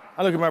like,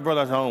 I look at my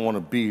brother, I said, I don't want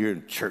to be here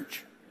in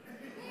church.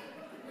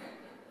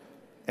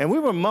 And we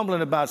were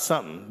mumbling about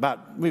something,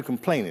 we were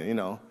complaining,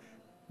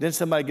 then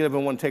somebody get up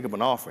and want to take up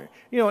an offering.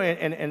 You know,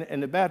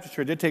 and the Baptist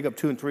church, they take up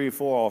 2 and 3 and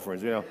 4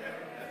 offerings, you know.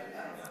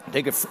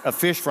 Take a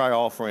fish fry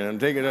offering and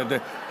take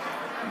a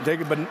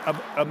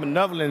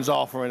benevolence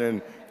offering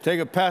and take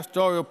a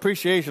pastoral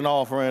appreciation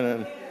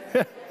offering.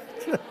 And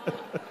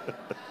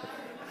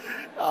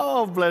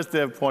oh, bless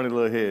their pointy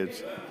little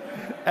heads.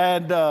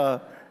 And,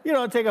 you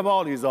know, take up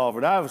all these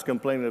offerings. I was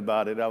complaining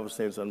about it. I was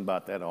saying something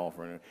about that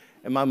offering.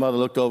 And my mother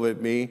looked over at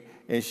me,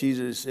 and she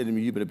just said to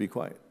me, you better be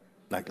quiet.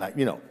 Like,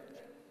 you know.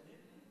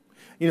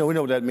 You know, we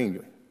know what that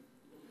means.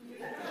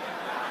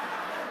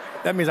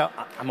 That means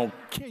I'm going to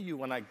kill you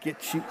when I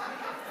get you.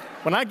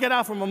 When I get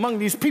out from among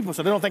these people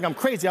so they don't think I'm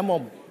crazy, I'm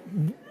going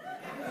to.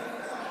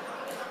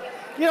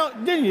 You know,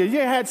 didn't you? You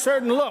had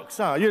certain looks,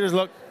 huh? You just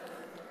looked.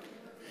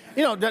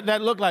 You know,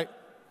 that looked like.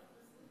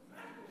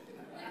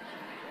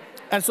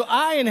 And so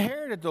I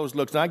inherited those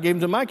looks, and I gave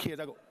them to my kids.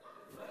 I go.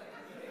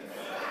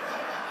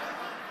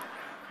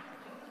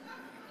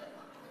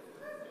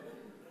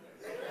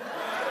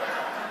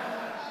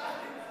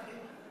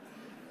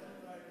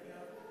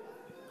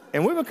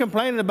 And we were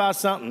complaining about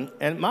something,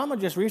 and Mama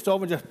just reached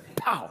over and just,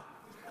 pow.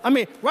 I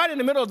mean, right in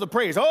the middle of the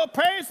praise. Oh,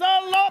 praise the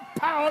Lord,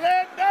 pow.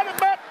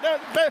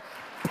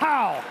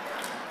 Pow.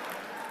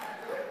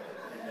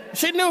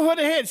 She knew who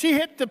to hit. She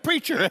hit the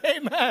preacher.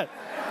 Amen.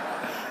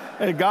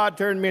 And God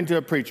turned me into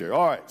a preacher.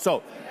 All right,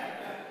 so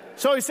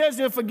he says,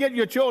 you'll forget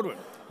your children.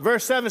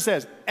 Verse 7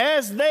 says,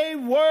 as they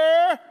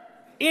were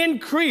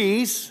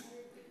increased,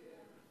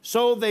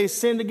 so they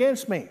sinned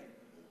against me.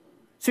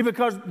 See,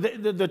 because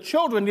the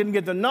children didn't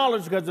get the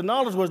knowledge because the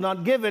knowledge was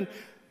not given,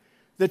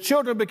 the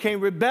children became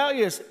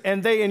rebellious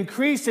and they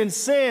increased in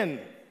sin.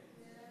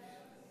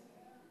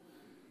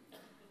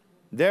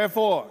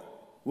 Therefore,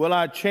 will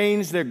I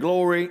change their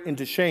glory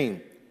into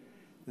shame?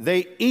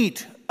 They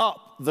eat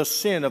up the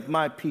sin of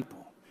my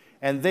people,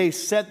 and they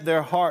set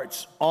their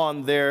hearts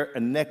on their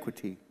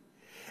iniquity.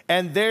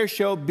 And there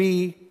shall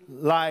be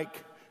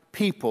like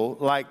people,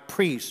 like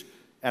priests,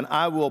 and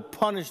I will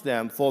punish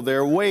them for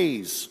their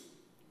ways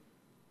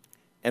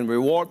and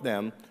reward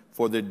them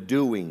for their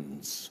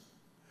doings.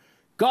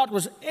 God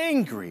was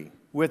angry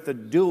with the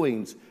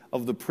doings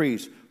of the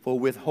priests for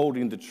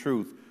withholding the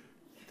truth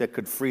that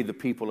could free the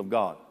people of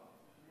God.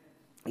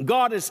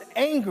 God is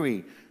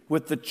angry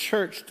with the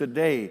church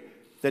today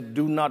that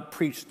do not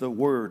preach the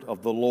word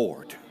of the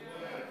Lord,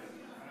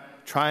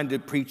 trying to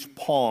preach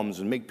poems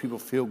and make people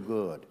feel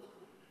good.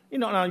 You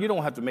know, now you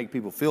don't have to make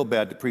people feel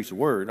bad to preach the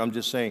word. I'm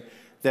just saying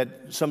that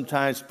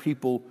sometimes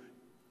people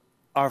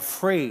are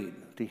afraid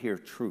to hear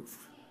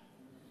truth.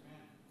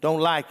 Don't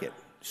like it,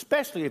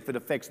 especially if it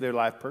affects their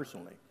life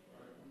personally.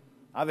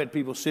 I've had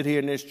people sit here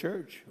in this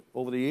church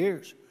over the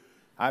years.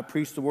 I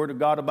preached the word of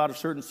God about a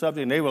certain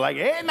subject, and they were like,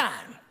 amen,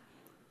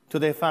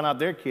 till they found out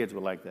their kids were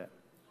like that.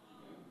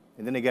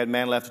 And then they got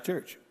man left the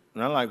church.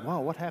 And I'm like,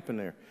 wow, what happened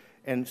there?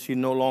 And he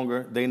no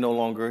longer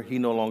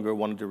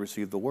wanted to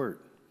receive the word.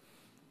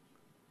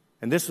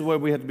 And this is where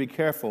we have to be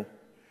careful.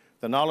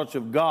 The knowledge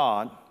of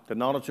God,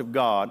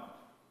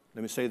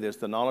 let me say this,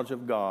 the knowledge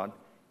of God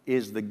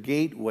is the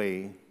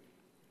gateway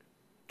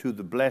to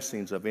the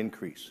blessings of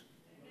increase.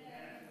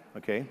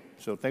 Okay,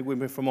 so think with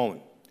me for a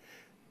moment.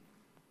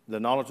 The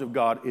knowledge of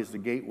God is the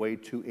gateway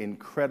to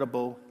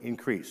incredible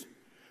increase.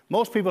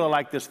 Most people are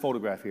like this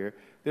photograph here.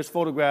 This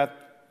photograph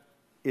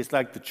is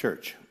like the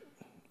church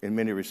in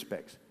many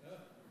respects.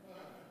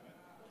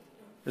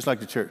 It's like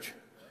the church.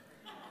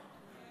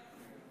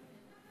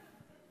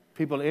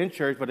 People are in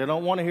church, but they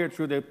don't want to hear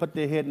truth. They put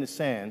their head in the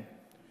sand.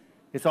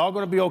 It's all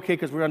going to be okay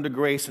because we're under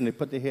grace, and they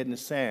put their head in the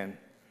sand,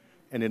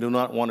 and they do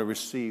not want to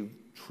receive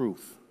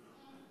truth.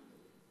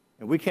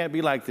 And we can't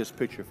be like this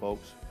picture,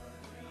 folks.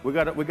 We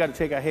got to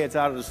take our heads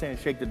out of the sand,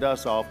 shake the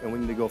dust off, and we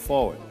need to go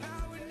forward.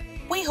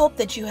 We hope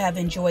that you have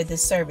enjoyed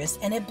this service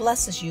and it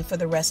blesses you for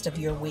the rest of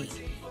your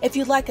week. If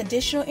you'd like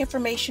additional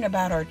information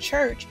about our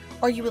church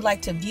or you would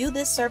like to view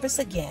this service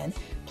again,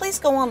 please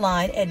go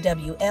online at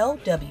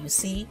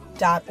WLWC.org.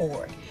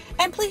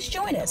 And please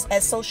join us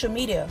at social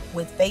media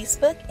with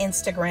Facebook,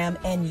 Instagram,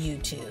 and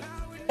YouTube.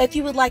 If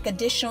you would like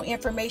additional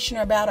information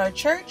about our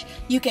church,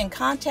 you can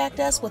contact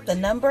us with the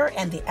number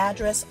and the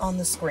address on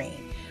the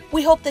screen.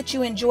 We hope that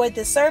you enjoyed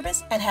this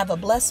service and have a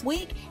blessed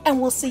week, and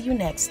we'll see you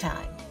next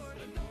time.